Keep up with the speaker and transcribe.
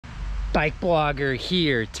BikeBlogger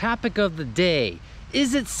here. Topic of the day: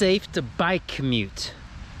 is it safe to bike commute?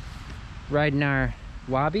 Riding our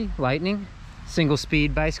Wabi Lightning single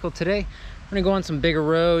speed bicycle today. We're gonna go on some bigger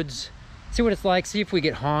roads, see what it's like, see if we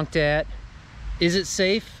get honked at. Is it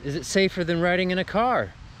safe? Is it safer than riding in a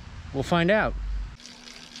car? We'll find out.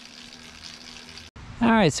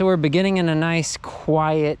 All right, so we're beginning in a nice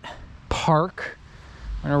quiet park.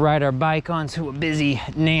 We're gonna ride our bike onto a busy,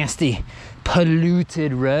 nasty,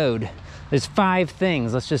 polluted road. There's 5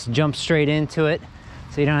 things. Let's just jump straight into it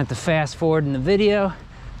so you don't have to fast forward in the video.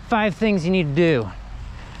 5 things you need to do.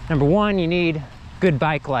 Number 1, you need good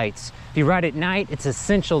bike lights. If you ride at night, it's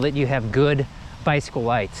essential that you have good bicycle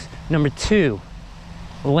lights. Number 2,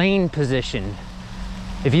 lane position.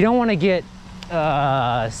 If you don't want to get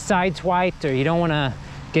sideswiped or you don't want to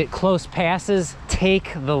get close passes,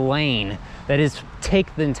 take the lane. That is,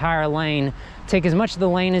 take the entire lane. Take as much of the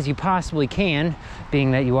lane as you possibly can,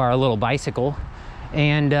 being that you are a little bicycle,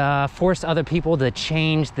 and force other people to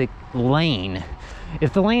change the lane.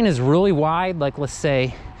 If the lane is really wide, like let's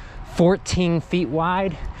say 14 feet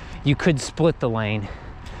wide, you could split the lane.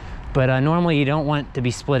 But normally you don't want to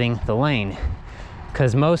be splitting the lane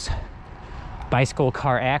because most bicycle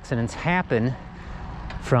car accidents happen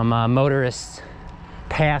from motorists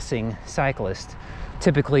passing cyclists,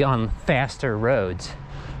 typically on faster roads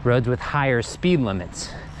with higher speed limits.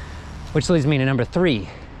 Which leads me to number 3.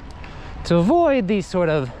 To avoid these sort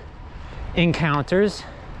of encounters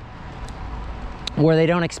where they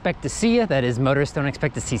don't expect to see you, that is, motorists don't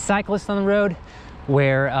expect to see cyclists on the road,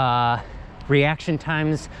 where reaction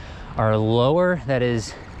times are lower, that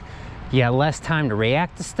is, you have less time to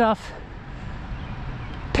react to stuff,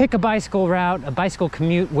 pick a bicycle route, a bicycle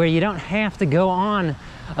commute where you don't have to go on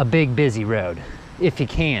a big busy road, if you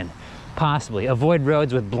can. Possibly avoid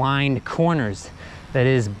roads with blind corners, that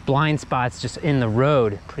is, blind spots just in the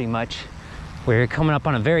road, pretty much, where you're coming up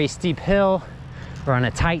on a very steep hill or on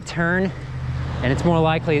a tight turn, and it's more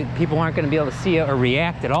likely people aren't going to be able to see you or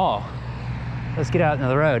react at all. Let's get out into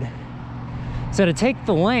the road. So to take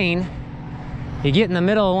the lane, you get in the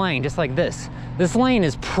middle of the lane, just like this. This lane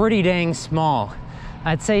is pretty dang small.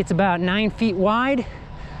 I'd say it's about 9 feet wide.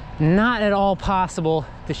 Not at all possible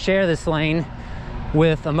to share this lane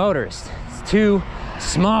with a motorist. It's too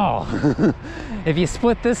small. If you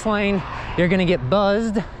split this lane, you're gonna get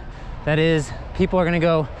buzzed. That is, people are gonna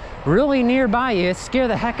go really nearby you, scare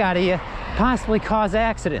the heck out of you, possibly cause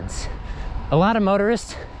accidents. A lot of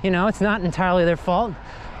motorists, you know, it's not entirely their fault.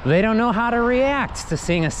 They don't know how to react to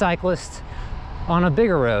seeing a cyclist on a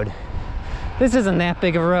bigger road. This isn't that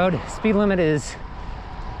big of a road. Speed limit is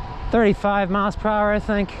 35 miles per hour, I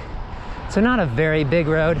think. So not a very big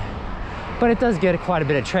road, but it does get quite a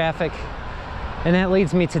bit of traffic. And that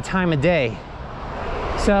leads me to time of day.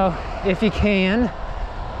 So if you can,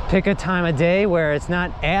 pick a time of day where it's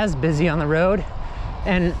not as busy on the road.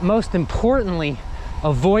 And most importantly,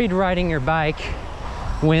 avoid riding your bike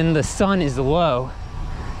when the sun is low.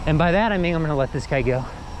 And by that I mean I'm gonna let this guy go.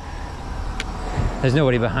 There's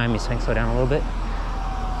nobody behind me, so I can slow down a little bit.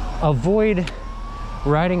 Avoid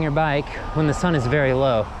riding your bike when the sun is very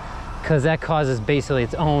low, because that causes basically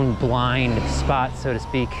its own blind spot, so to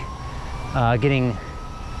speak, getting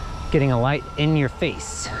a light in your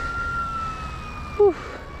face. Whew.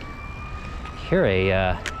 Hear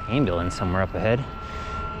a ambulance somewhere up ahead.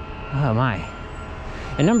 Oh my.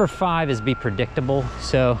 And number 5 is be predictable.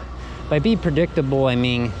 So by be predictable, I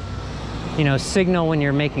mean, you know, signal when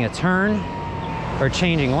you're making a turn or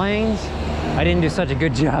changing lanes. I didn't do such a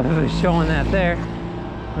good job of showing that there.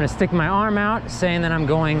 I'm gonna stick my arm out saying that I'm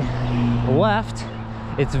going left.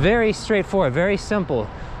 It's very straightforward, very simple.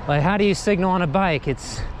 Like, how do you signal on a bike?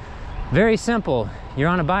 It's very simple. You're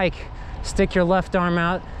on a bike, stick your left arm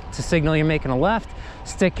out to signal you're making a left,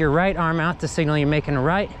 stick your right arm out to signal you're making a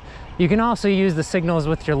right. You can also use the signals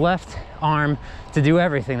with your left arm to do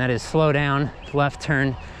everything. That is, slow down, left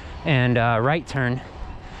turn, and right turn.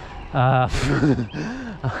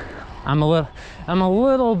 I'm a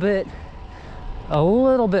little bit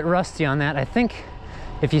rusty on that. I think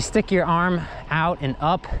if you stick your arm out and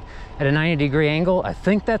up at a 90-degree angle, I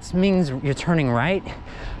think that means you're turning right.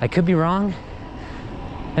 I could be wrong.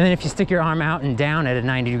 And then if you stick your arm out and down at a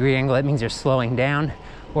 90-degree angle, that means you're slowing down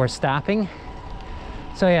or stopping.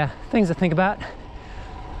 So yeah, things to think about.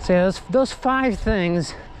 So yeah, those 5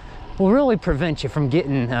 things will really prevent you from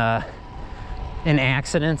getting in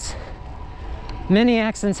accidents. Many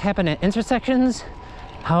accidents happen at intersections.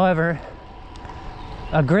 However,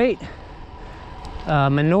 a great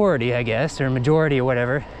minority, I guess, or majority or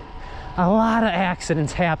whatever, a lot of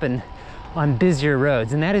accidents happen on busier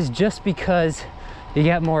roads. And that is just because You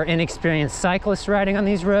got more inexperienced cyclists riding on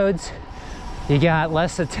these roads. You got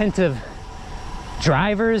less attentive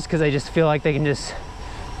drivers because they just feel like they can just,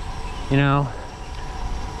 you know,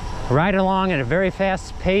 ride along at a very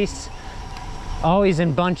fast pace, always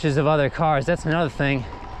in bunches of other cars. That's another thing.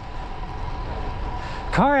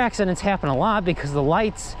 Car accidents happen a lot because the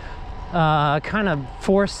lights kind of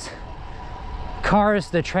force cars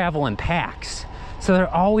to travel in packs. So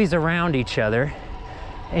they're always around each other.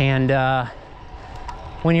 And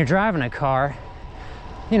when you're driving a car,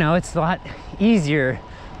 you know, it's a lot easier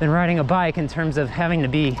than riding a bike in terms of having to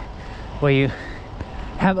be, well, you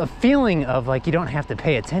have a feeling of like you don't have to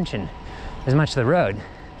pay attention as much to the road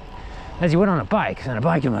as you would on a bike. On a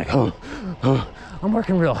bike, you're like, oh, I'm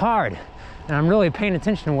working real hard and I'm really paying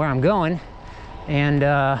attention to where I'm going. And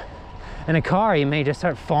in a car, you may just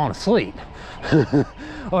start falling asleep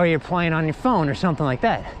or you're playing on your phone or something like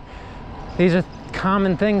that. These are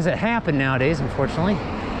common things that happen nowadays, unfortunately,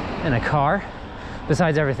 in a car,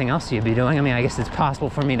 besides everything else you'd be doing. I mean, I guess it's possible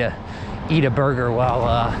for me to eat a burger while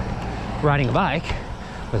riding a bike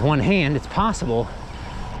with one hand. It's possible,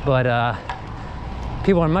 but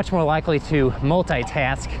people are much more likely to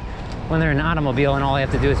multitask when they're in an automobile and all they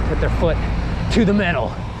have to do is put their foot to the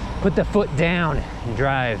metal, put the foot down and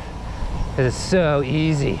drive, because it's so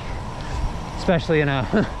easy, especially in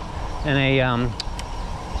a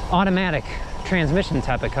automatic transmission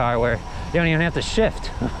type of car where you don't even have to shift.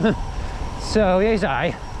 So yes,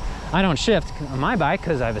 I don't shift on my bike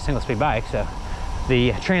because I have a single speed bike, so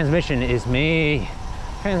the transmission is me.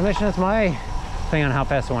 Transmission is my thing on how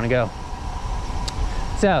fast I want to go.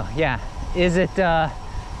 So yeah, is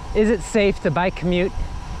it safe to bike commute?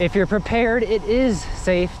 If you're prepared, it is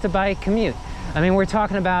safe to bike commute. I mean, we're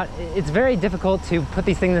talking about, it's very difficult to put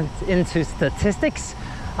these things into statistics.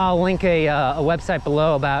 I'll link a website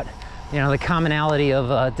below about, you know, the commonality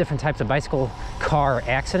of different types of bicycle car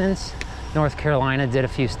accidents. North Carolina did a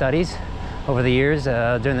few studies over the years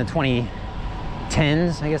during the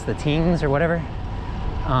 2010s, I guess the teens or whatever.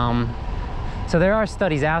 So there are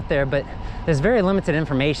studies out there, but there's very limited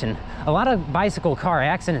information. A lot of bicycle car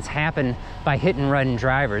accidents happen by hit and run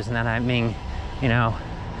drivers, and that I mean, you know,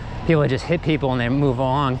 people just hit people and they move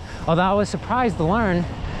along. Although I was surprised to learn,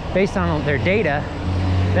 based on their data,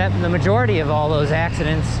 that the majority of all those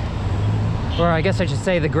accidents, or I guess I should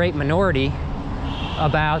say the great minority,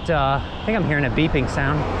 about, I think I'm hearing a beeping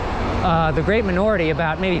sound, the great minority,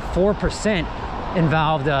 about maybe 4%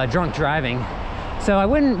 involved drunk driving. So I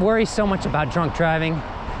wouldn't worry so much about drunk driving.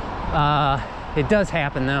 It does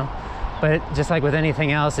happen though, but just like with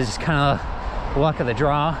anything else, it's just kind of luck of the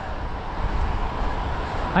draw.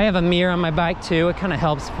 I have a mirror on my bike too. It kind of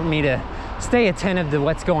helps for me to stay attentive to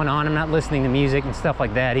what's going on. I'm not listening to music and stuff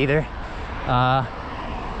like that either.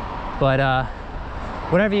 But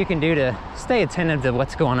whatever you can do to stay attentive to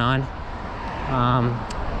what's going on.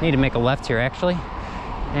 Need to make a left here actually.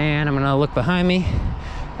 And I'm gonna look behind me.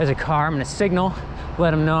 There's a car. I'm gonna signal,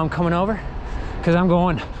 let them know I'm coming over, because I'm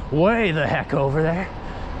going way the heck over there.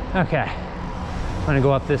 Okay, I'm gonna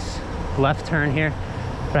go up this left turn here,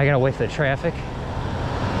 but I gotta wait for the traffic.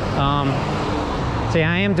 So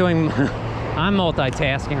yeah, I am doing, I'm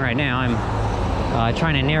multitasking right now. I'm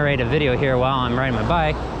trying to narrate a video here while I'm riding my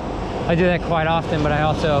bike. I do that quite often, but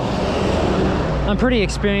I'm pretty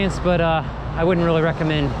experienced, but I wouldn't really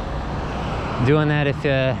recommend doing that if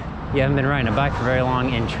you haven't been riding a bike for very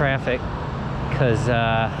long in traffic, because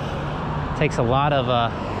it takes a lot of,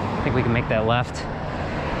 I think we can make that left.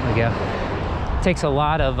 There we go. It takes a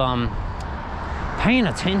lot of paying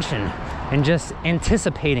attention and just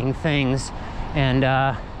anticipating things, and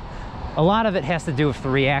a lot of it has to do with the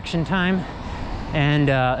reaction time, and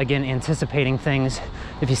again, anticipating things.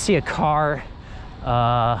 If you see a car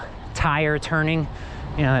tire turning,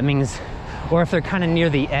 you know, that means, or if they're kind of near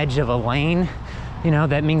the edge of a lane, you know,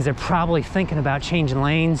 that means they're probably thinking about changing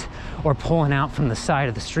lanes or pulling out from the side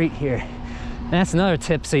of the street here. And that's another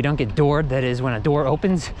tip so you don't get doored. That is, when a door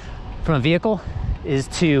opens from a vehicle, is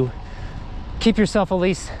to keep yourself at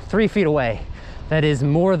least 3 feet away. That is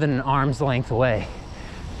more than an arm's length away.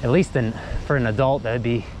 At least for an adult, that'd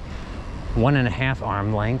be 1.5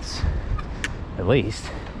 arm lengths, at least.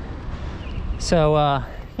 So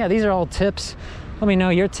yeah, these are all tips. Let me know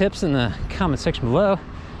your tips in the comment section below.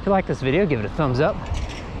 If you like this video, give it a thumbs up.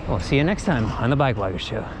 We'll see you next time on the BikeBlogger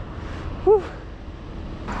Show. Woo.